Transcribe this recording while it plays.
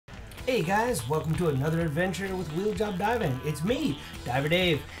Hey guys, welcome to another adventure with Wheel Job Diving. It's me, Diver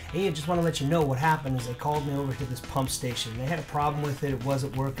Dave. Hey, I just want to let you know what happened is they called me over to this pump station. They had a problem with it, it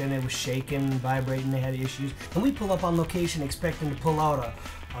wasn't working, it was shaking, vibrating, they had issues. And we pull up on location expecting to pull out a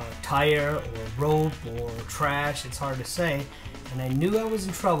tire or rope or trash, it's hard to say. And I knew I was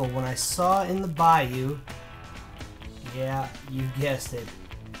in trouble when I saw in the bayou, yeah, you guessed it,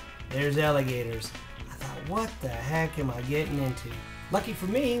 there's alligators. I thought, what the heck am I getting into? Lucky for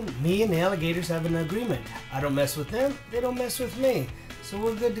me, me and the alligators have an agreement. I don't mess with them, they don't mess with me. So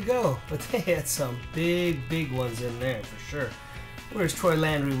we're good to go. But they had some big ones in there for sure. Where's Troy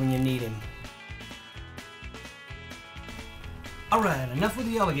Landry when you need him? Alright, enough with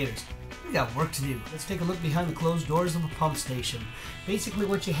the alligators. We got work to do. Let's take a look behind the closed doors of a pump station. Basically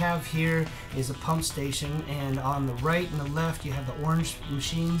what you have here is a pump station, and on the right and the left you have the orange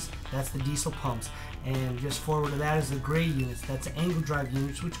machines, that's the diesel pumps. And just forward of that is the gray units, that's the angle drive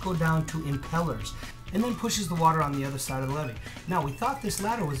units, which go down to impellers and then pushes the water on the other side of the levee. Now we thought this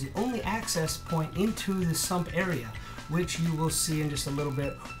ladder was the only access point into the sump area, which you will see in just a little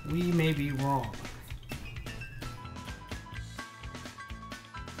bit. We may be wrong.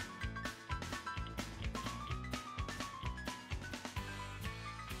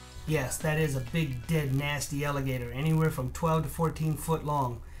 Yes, that is a big, dead, nasty alligator, anywhere from 12 to 14 foot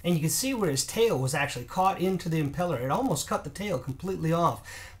long. And you can see where his tail was actually caught into the impeller. It almost cut the tail completely off.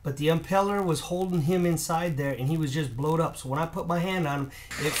 But the impeller was holding him inside there, and he was just blowed up. So when I put my hand on him,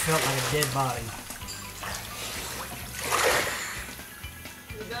 it felt like a dead body.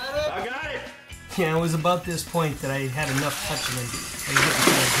 You got it? I got it! Yeah, it was about this point that I had enough touching him. I was getting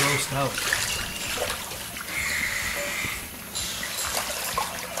kind of grossed out.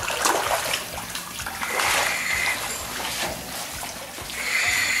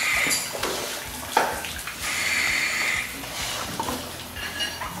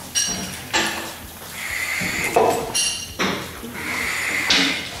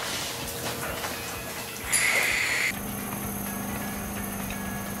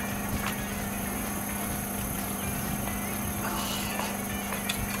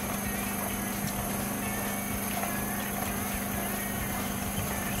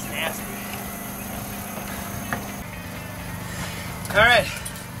 Alright,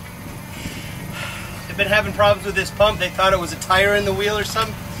 they've been having problems with this pump. They thought it was a tire in the wheel or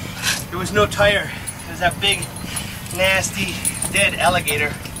something. There was no tire. It was that big, nasty, dead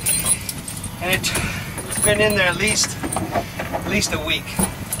alligator. And it's been in there at least a week.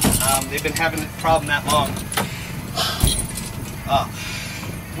 They've been having the problem that long.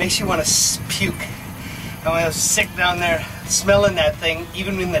 Makes you want to puke. And when I was sick down there, smelling that thing,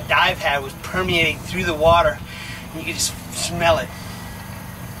 even when the dive hat was permeating through the water, you could just smell it.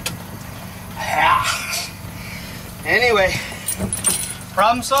 Anyway,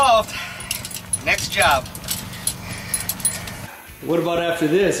 problem solved. Next job. What about after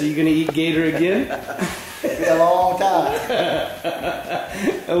this? Are you going to eat gator again? It's been a long time.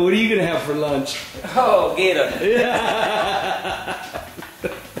 What are you going to have for lunch? Oh, gator.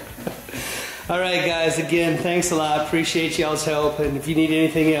 Alright guys, again, thanks a lot. Appreciate y'all's help. And if you need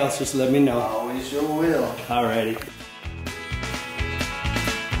anything else, just let me know. Oh, we sure will. Alrighty.